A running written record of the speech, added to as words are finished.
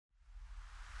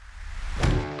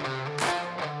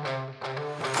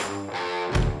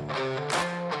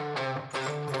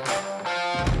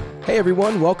Hey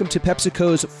everyone, welcome to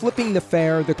PepsiCo's Flipping the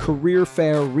Fair, the Career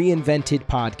Fair Reinvented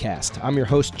podcast. I'm your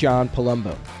host, John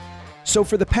Palumbo. So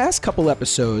for the past couple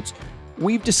episodes,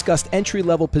 we've discussed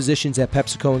entry-level positions at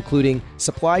PepsiCo, including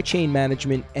supply chain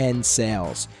management and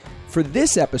sales. For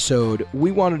this episode,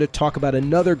 we wanted to talk about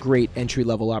another great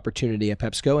entry-level opportunity at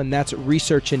PepsiCo, and that's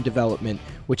research and development,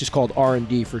 which is called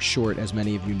R&D for short, as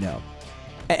many of you know.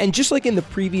 And just like in the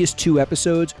previous two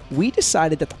episodes, we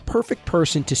decided that the perfect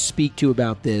person to speak to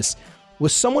about this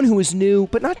was someone who is new,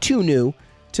 but not too new,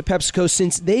 to PepsiCo,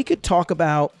 since they could talk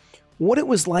about what it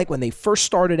was like when they first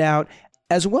started out,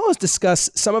 as well as discuss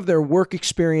some of their work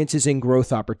experiences and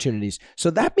growth opportunities.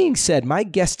 So that being said, my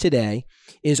guest today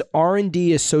is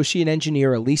R&D Associate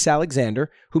Engineer Elise Alexander,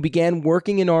 who began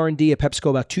working in R&D at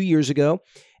PepsiCo about 2 years ago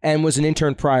and was an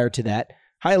intern prior to that.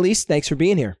 Hi, Elise. Thanks for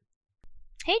being here.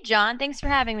 Hey, John. Thanks for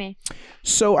having me.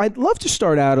 So I'd love to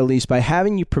start out, Elise, by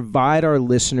having you provide our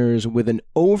listeners with an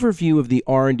overview of the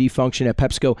R&D function at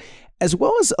PepsiCo, as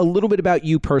well as a little bit about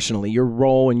you personally, your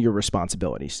role and your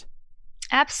responsibilities.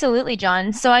 Absolutely,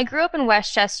 John. So I grew up in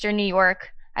Westchester, New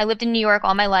York. I lived in New York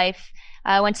all my life.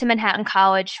 I went to Manhattan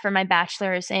College for my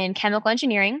bachelor's in chemical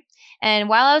engineering. And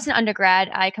while I was an undergrad,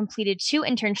 I completed 2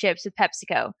 internships with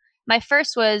PepsiCo. My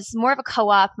first was more of a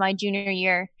co-op my junior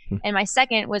year, and my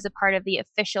second was a part of the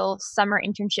official summer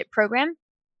internship program,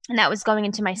 and that was going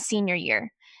into my senior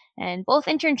year. And both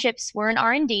internships were in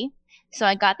R&D, so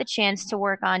I got the chance to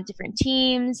work on different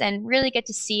teams and really get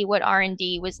to see what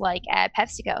R&D was like at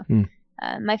PepsiCo.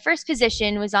 My first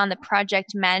position was on the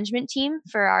project management team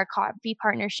for our coffee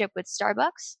partnership with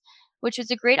Starbucks, which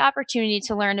was a great opportunity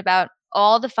to learn about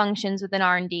all the functions within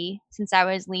R&D, since I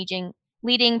was leading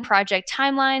project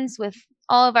timelines with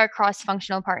all of our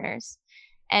cross-functional partners.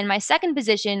 And my second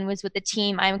position was with the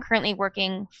team I'm currently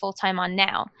working full-time on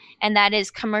now, and that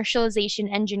is commercialization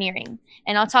engineering.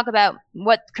 And I'll talk about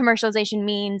what commercialization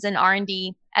means in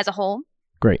R&D as a whole.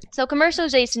 Great. So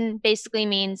commercialization basically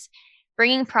means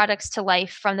bringing products to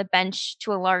life from the bench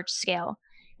to a large scale.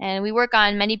 And we work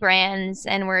on many brands,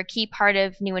 and we're a key part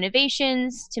of new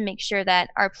innovations to make sure that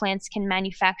our plants can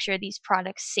manufacture these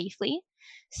products safely.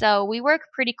 So we work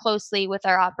pretty closely with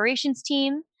our operations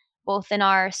team, both in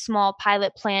our small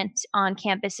pilot plant on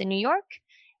campus in New York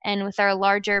and with our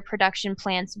larger production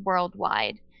plants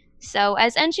worldwide. So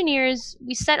as engineers,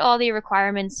 we set all the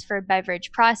requirements for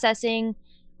beverage processing,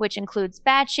 which includes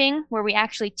batching, where we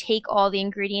actually take all the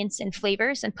ingredients and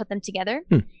flavors and put them together,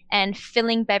 and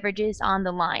filling beverages on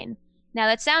the line. Now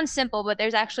that sounds simple, but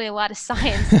there's actually a lot of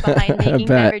science behind making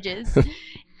beverages.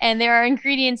 And there are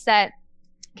ingredients that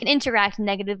can interact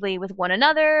negatively with one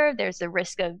another. There's the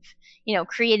risk of,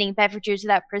 creating beverages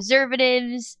without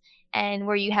preservatives, and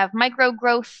where you have micro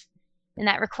growth, and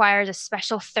that requires a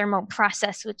special thermo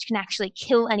process which can actually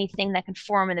kill anything that can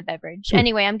form in the beverage.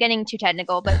 Anyway, I'm getting too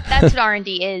technical, but that's what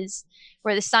R&D is.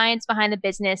 We're the science behind the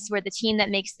business. We're the team that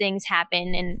makes things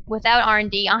happen. And without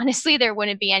R&D, honestly, there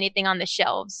wouldn't be anything on the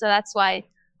shelves. So that's why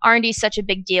R&D is such a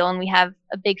big deal, and we have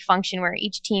a big function where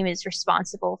each team is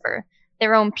responsible for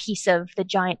their own piece of the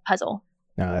giant puzzle.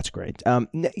 No, that's great.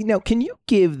 Can you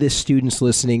give the students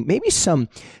listening maybe some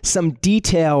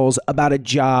details about a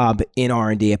job in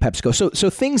R&D at PepsiCo? So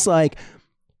things like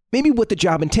maybe what the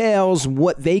job entails,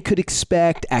 what they could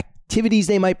expect, activities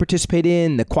they might participate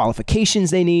in, the qualifications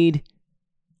they need.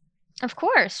 Of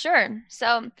course, sure.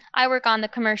 So I work on the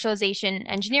commercialization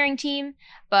engineering team,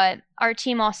 but our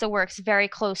team also works very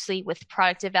closely with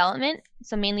product development.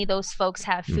 So mainly those folks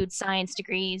have food science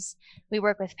degrees. We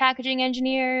work with packaging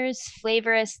engineers,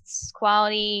 flavorists,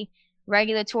 quality,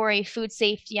 regulatory, food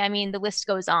safety. I mean, the list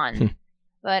goes on.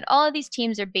 But all of these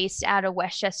teams are based out of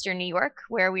Westchester, New York,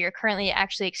 where we are currently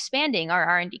actually expanding our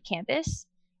R&D campus.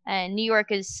 And New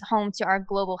York is home to our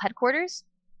global headquarters.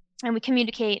 And we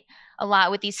communicate a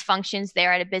lot with these functions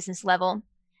there at a business level.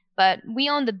 But we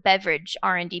own the beverage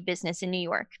R&D business in New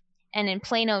York. And in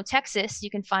Plano, Texas, you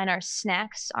can find our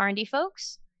snacks R&D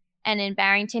folks. And in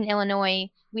Barrington, Illinois,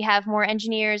 we have more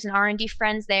engineers and R&D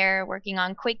friends there working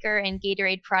on Quaker and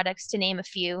Gatorade products, to name a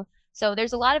few. So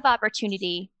there's a lot of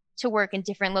opportunity to work in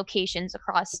different locations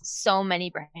across so many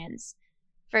brands.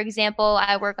 For example,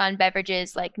 I work on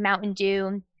beverages like Mountain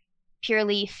Dew, Pure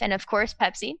Leaf, and of course,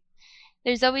 Pepsi.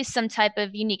 There's always some type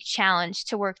of unique challenge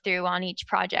to work through on each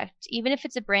project. Even if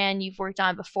it's a brand you've worked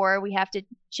on before, we have to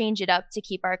change it up to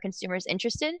keep our consumers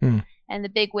interested. And the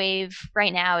big wave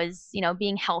right now is,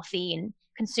 being healthy and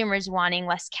consumers wanting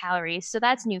less calories. So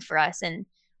that's new for us. And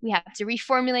we have to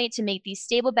reformulate to make these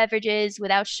stable beverages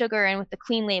without sugar and with a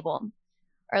clean label.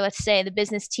 Or let's say the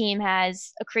business team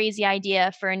has a crazy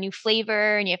idea for a new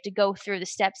flavor and you have to go through the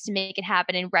steps to make it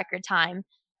happen in record time.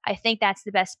 I think that's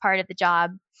the best part of the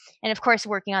job. And of course,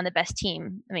 working on the best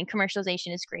team. I mean,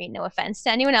 commercialization is great. No offense to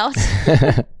anyone else.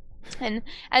 And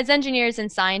as engineers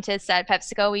and scientists at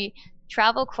PepsiCo, we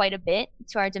travel quite a bit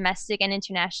to our domestic and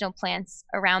international plants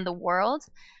around the world.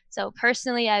 So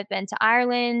personally, I've been to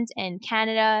Ireland and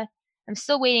Canada. I'm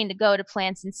still waiting to go to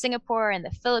plants in Singapore and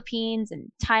the Philippines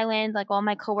and Thailand, like all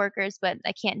my coworkers, but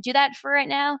I can't do that for right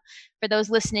now. For those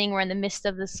listening, we're in the midst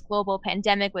of this global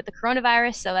pandemic with the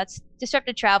coronavirus, so that's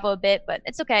disrupted travel a bit, but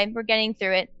it's okay. We're getting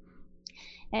through it.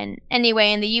 And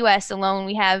anyway, in the US alone,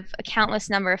 we have a countless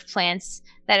number of plants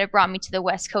that have brought me to the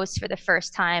West Coast for the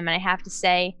first time. And I have to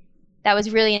say, that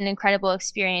was really an incredible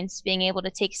experience, being able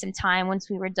to take some time once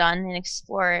we were done and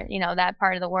explore, that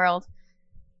part of the world.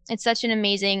 It's such an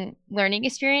amazing learning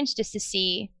experience just to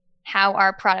see how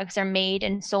our products are made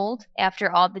and sold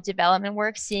after all the development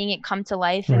work, seeing it come to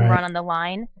life and run on the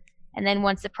line. And then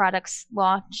once the products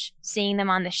launch, seeing them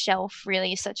on the shelf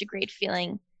really is such a great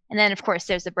feeling. And then, of course,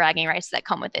 there's the bragging rights that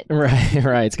come with it.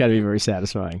 Right. It's got to be very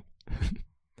satisfying.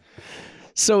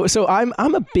 So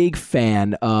I'm a big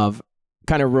fan of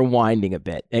kind of rewinding a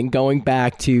bit and going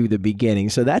back to the beginning.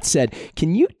 So that said,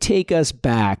 can you take us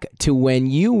back to when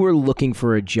you were looking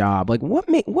for a job? Like what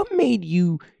made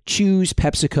you choose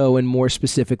PepsiCo and more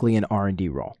specifically an R&D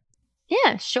role?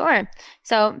 Yeah, sure.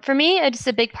 So for me, it's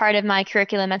a big part of my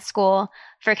curriculum at school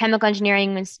for chemical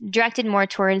engineering was directed more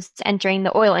towards entering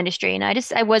the oil industry. And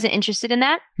I wasn't interested in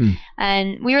that.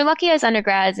 And we were lucky as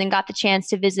undergrads and got the chance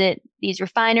to visit these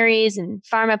refineries and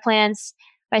pharma plants.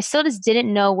 But I still just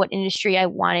didn't know what industry I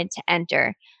wanted to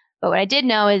enter. But what I did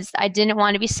know is I didn't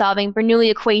want to be solving Bernoulli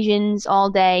equations all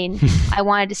day. And I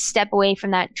wanted to step away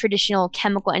from that traditional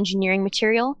chemical engineering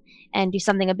material and do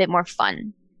something a bit more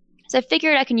fun. So I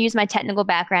figured I can use my technical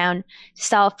background to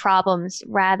solve problems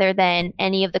rather than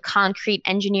any of the concrete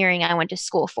engineering I went to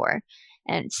school for.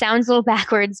 And it sounds a little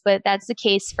backwards, but that's the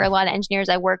case for a lot of engineers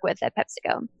I work with at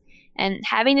PepsiCo. And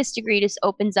having this degree just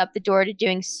opens up the door to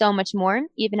doing so much more,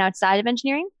 even outside of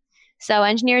engineering. So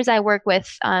engineers I work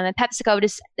with at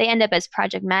PepsiCo, they end up as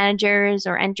project managers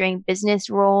or entering business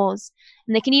roles.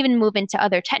 And they can even move into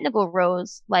other technical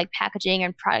roles like packaging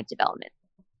and product development.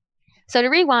 So to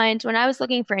rewind, when I was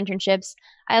looking for internships,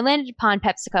 I landed upon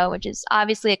PepsiCo, which is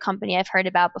obviously a company I've heard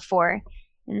about before.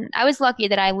 And I was lucky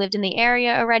that I lived in the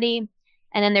area already.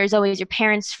 And then there's always your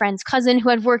parents' friend's cousin who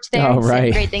had worked there and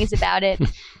said great things about it.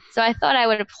 So I thought I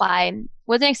would apply.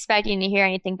 Wasn't expecting to hear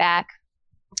anything back.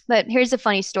 But here's a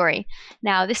funny story.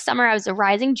 Now, this summer I was a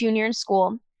rising junior in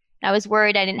school. I was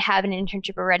worried I didn't have an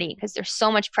internship already because there's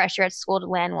so much pressure at school to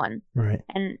land one. Right.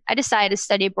 And I decided to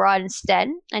study abroad instead.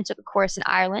 I took a course in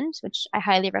Ireland, which I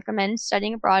highly recommend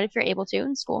studying abroad if you're able to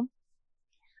in school.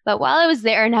 But while I was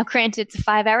there, now granted, it's a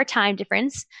 5-hour time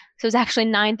difference. So it was actually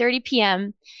 9:30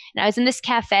 p.m. And I was in this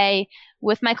cafe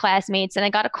with my classmates and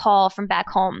I got a call from back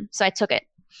home. So I took it.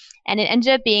 And it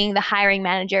ended up being the hiring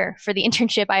manager for the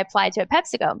internship I applied to at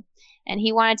PepsiCo. And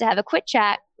he wanted to have a quick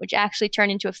chat, which actually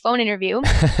turned into a phone interview,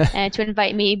 and to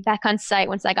invite me back on site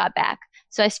once I got back.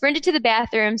 So I sprinted to the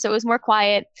bathroom so it was more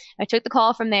quiet. I took the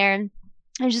call from there.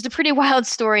 It was just a pretty wild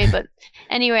story. But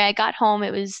anyway, I got home.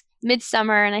 It was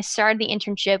midsummer, and I started the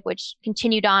internship, which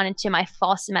continued on into my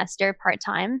fall semester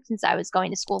part-time since I was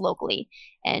going to school locally.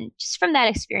 And just from that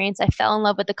experience, I fell in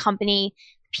love with the company,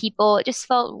 people. It just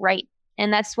felt right.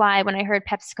 And that's why when I heard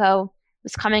PepsiCo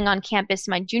was coming on campus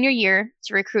my junior year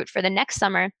to recruit for the next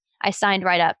summer, I signed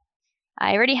right up.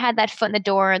 I already had that foot in the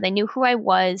door. They knew who I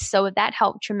was, so that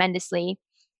helped tremendously.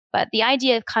 But the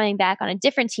idea of coming back on a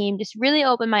different team just really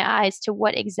opened my eyes to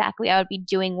what exactly I would be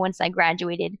doing once I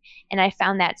graduated, and I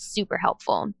found that super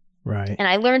helpful. Right. And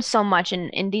I learned so much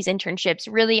in these internships.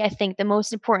 Really, I think the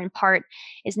most important part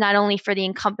is not only for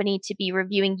the company to be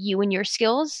reviewing you and your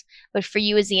skills, but for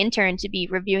you as the intern to be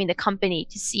reviewing the company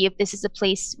to see if this is a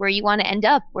place where you want to end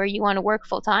up, where you want to work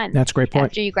full time. That's a great point.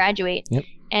 After you graduate. Yep.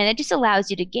 And it just allows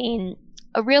you to gain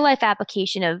a real life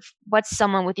application of what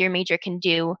someone with your major can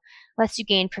do. Lets you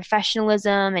gain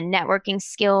professionalism and networking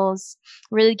skills,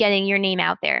 really getting your name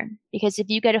out there. Because if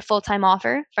you get a full-time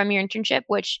offer from your internship,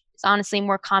 which is honestly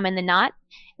more common than not,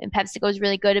 and PepsiCo is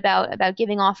really good about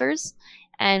giving offers,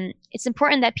 and it's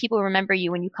important that people remember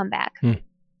you when you come back.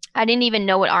 I didn't even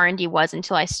know what R&D was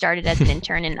until I started as an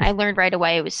intern, and I learned right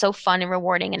away. It was so fun and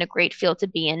rewarding and a great field to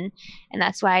be in, and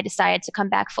that's why I decided to come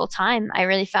back full-time. I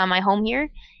really found my home here,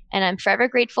 and I'm forever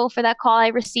grateful for that call I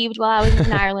received while I was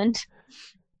in Ireland.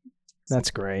 That's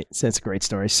great. That's a great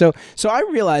story. So I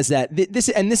realize that this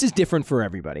is different for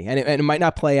everybody, and it might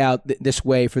not play out this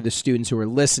way for the students who are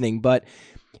listening. But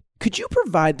Could you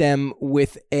provide them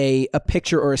with a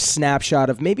picture or a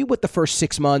snapshot of maybe what the first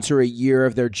 6 months or a year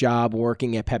of their job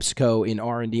working at PepsiCo in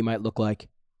R&D might look like?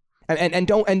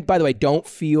 And by the way, don't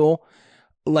feel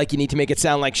like you need to make it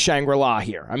sound like Shangri-La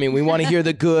here. I mean, we want to hear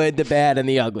the good, the bad, and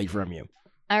the ugly from you.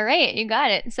 All right, you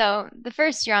got it. So the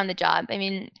first year on the job, I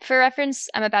mean, for reference,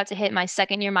 I'm about to hit my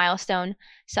second year milestone.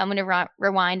 So I'm going to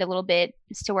rewind a little bit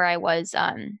as to where I was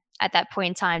at that point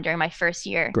in time during my first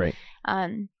year. Great.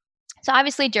 So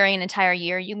obviously during an entire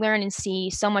year, you learn and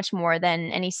see so much more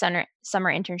than any summer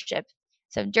internship.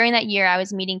 So during that year, I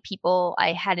was meeting people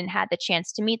I hadn't had the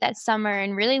chance to meet that summer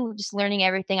and really just learning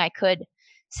everything I could,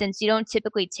 since you don't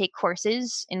typically take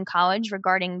courses in college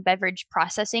regarding beverage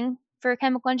processing for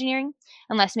chemical engineering,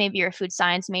 unless maybe you're a food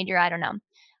science major, I don't know.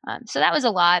 So that was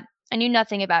a lot. I knew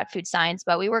nothing about food science,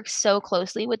 but we worked so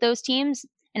closely with those teams.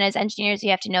 And as engineers, you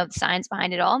have to know the science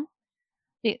behind it all.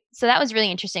 So that was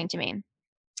really interesting to me.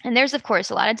 And there's, of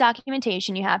course, a lot of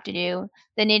documentation you have to do,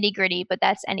 the nitty gritty, but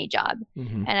that's any job.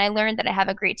 Mm-hmm. And I learned that I have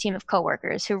a great team of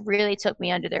coworkers who really took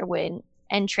me under their wing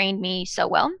and trained me so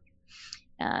well.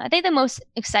 I think the most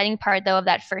exciting part, though, of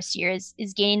that first year is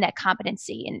gaining that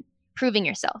competency and proving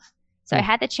yourself. So I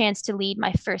had the chance to lead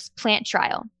my first plant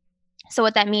trial. So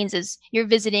what that means is you're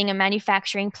visiting a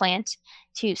manufacturing plant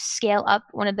to scale up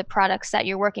one of the products that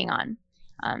you're working on.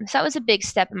 So that was a big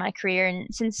step in my career. And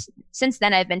since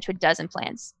then, I've been to a dozen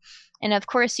plants. And of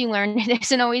course, you learn it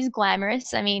isn't always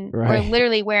glamorous. I mean, We're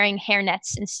literally wearing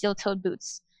hairnets and steel-toed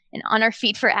boots and on our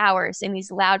feet for hours in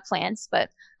these loud plants. But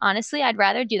honestly, I'd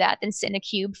rather do that than sit in a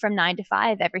cube from 9 to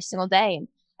 5 every single day. And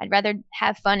I'd rather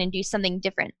have fun and do something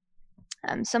different.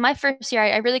 So my first year,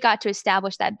 I really got to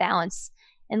establish that balance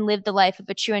and live the life of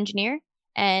a true engineer.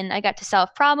 And I got to solve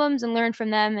problems and learn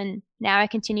from them. And now I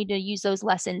continue to use those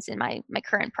lessons in my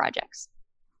current projects.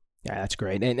 Yeah, that's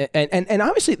great. And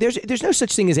obviously there's no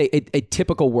such thing as a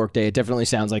typical workday. It definitely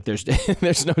sounds like there's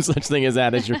no such thing as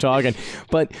that as you're talking.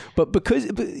 but because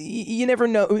you never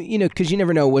know, because you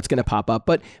never know what's going to pop up.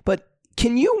 But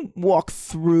can you walk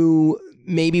through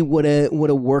maybe what a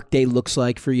workday looks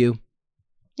like for you?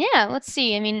 Yeah, let's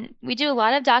see. I mean, we do a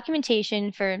lot of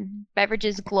documentation for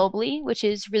beverages globally, which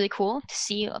is really cool to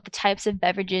see the types of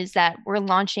beverages that we're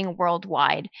launching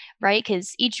worldwide, right?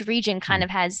 Because each region kind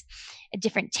of has a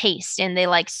different taste and they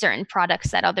like certain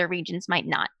products that other regions might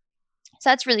not. So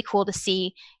that's really cool to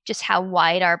see just how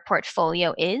wide our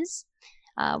portfolio is.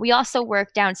 We also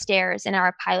work downstairs in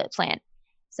our pilot plant.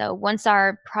 So once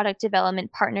our product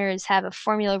development partners have a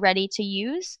formula ready to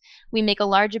use, we make a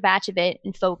larger batch of it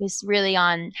and focus really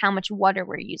on how much water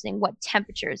we're using, what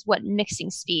temperatures, what mixing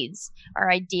speeds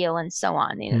are ideal, and so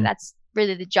on. That's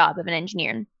really the job of an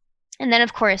engineer. And then,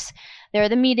 of course, there are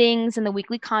the meetings and the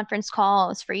weekly conference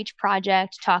calls for each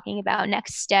project, talking about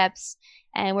next steps.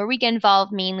 And where we get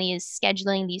involved mainly is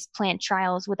scheduling these plant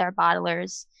trials with our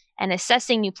bottlers and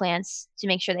assessing new plants to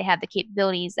make sure they have the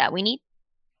capabilities that we need.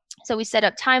 So we set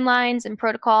up timelines and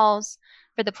protocols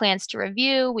for the plants to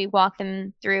review. We walk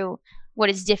them through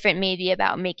what is different maybe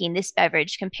about making this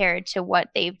beverage compared to what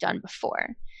they've done before.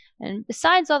 And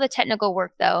besides all the technical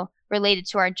work, though, related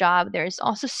to our job, there's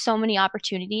also so many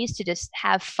opportunities to just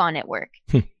have fun at work.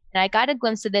 And I got a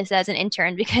glimpse of this as an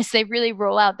intern because they really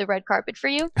roll out the red carpet for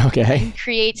you. Okay. And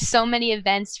create so many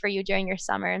events for you during your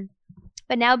summer.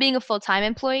 But now being a full-time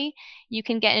employee, you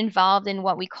can get involved in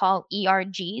what we call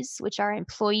ERGs, which are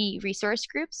employee resource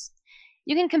groups.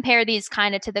 You can compare these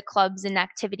kind of to the clubs and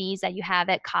activities that you have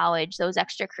at college, those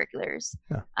extracurriculars.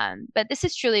 Yeah. But this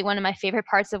is truly one of my favorite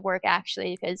parts of work,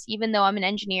 actually, because even though I'm an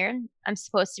engineer, I'm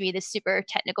supposed to be this super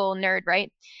technical nerd,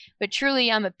 right? But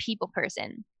truly, I'm a people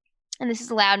person. And this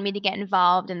has allowed me to get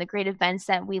involved in the great events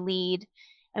that we lead.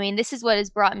 I mean, this is what has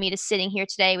brought me to sitting here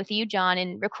today with you, John,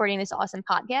 and recording this awesome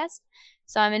podcast.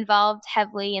 So I'm involved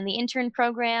heavily in the intern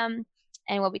program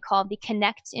and what we call the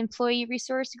Connect Employee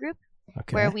Resource Group,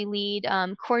 where we lead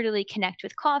quarterly Connect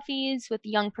with coffees with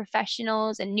young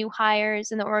professionals and new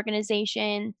hires in the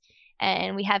organization.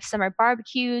 And we have summer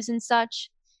barbecues and such.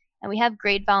 And we have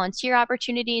great volunteer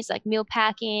opportunities like meal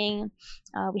packing.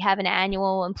 We have an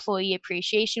annual employee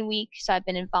appreciation week. So I've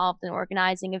been involved in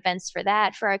organizing events for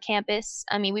that for our campus.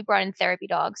 I mean, we brought in therapy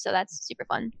dogs, so that's super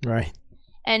fun. Right.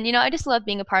 And, I just love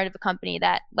being a part of a company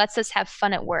that lets us have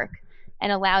fun at work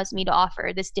and allows me to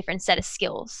offer this different set of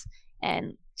skills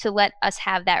and to let us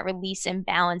have that release and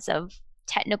balance of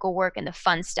technical work and the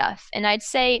fun stuff. And I'd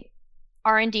say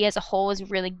R&D as a whole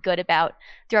is really good about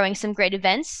throwing some great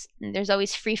events. And there's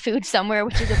always free food somewhere,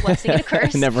 which is a blessing and a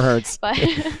curse. Never hurts. But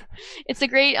it's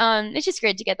just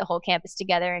great to get the whole campus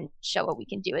together and show what we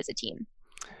can do as a team.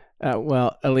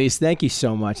 Well, Elise, thank you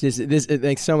so much.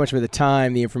 Thanks so much for the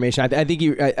time, the information.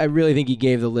 I really think you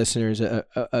gave the listeners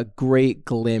a great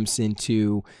glimpse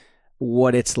into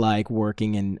what it's like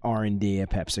working in R&D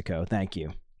at PepsiCo. Thank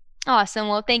you. Awesome.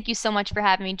 Well, thank you so much for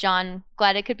having me, John.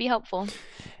 Glad it could be helpful.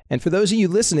 And for those of you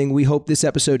listening, we hope this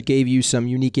episode gave you some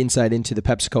unique insight into the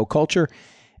PepsiCo culture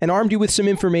and armed you with some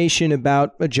information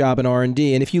about a job in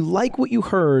R&D. And if you like what you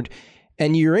heard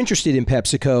and you're interested in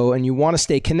PepsiCo and you want to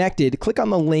stay connected, click on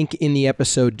the link in the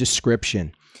episode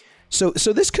description. So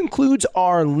this concludes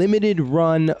our limited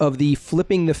run of the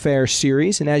Flipping the Fair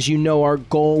series. And as you know, our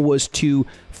goal was to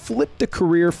flip the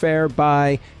career fair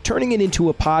by turning it into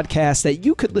a podcast that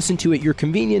you could listen to at your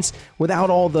convenience without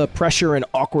all the pressure and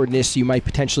awkwardness you might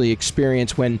potentially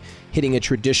experience when hitting a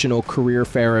traditional career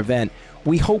fair event.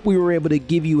 We hope we were able to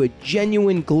give you a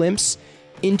genuine glimpse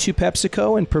into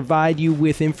PepsiCo and provide you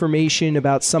with information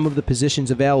about some of the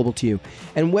positions available to you.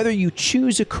 And whether you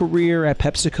choose a career at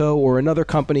PepsiCo or another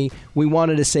company, we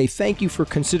wanted to say thank you for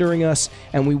considering us,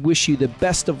 and we wish you the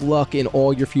best of luck in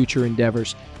all your future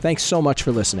endeavors. Thanks so much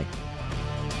for listening.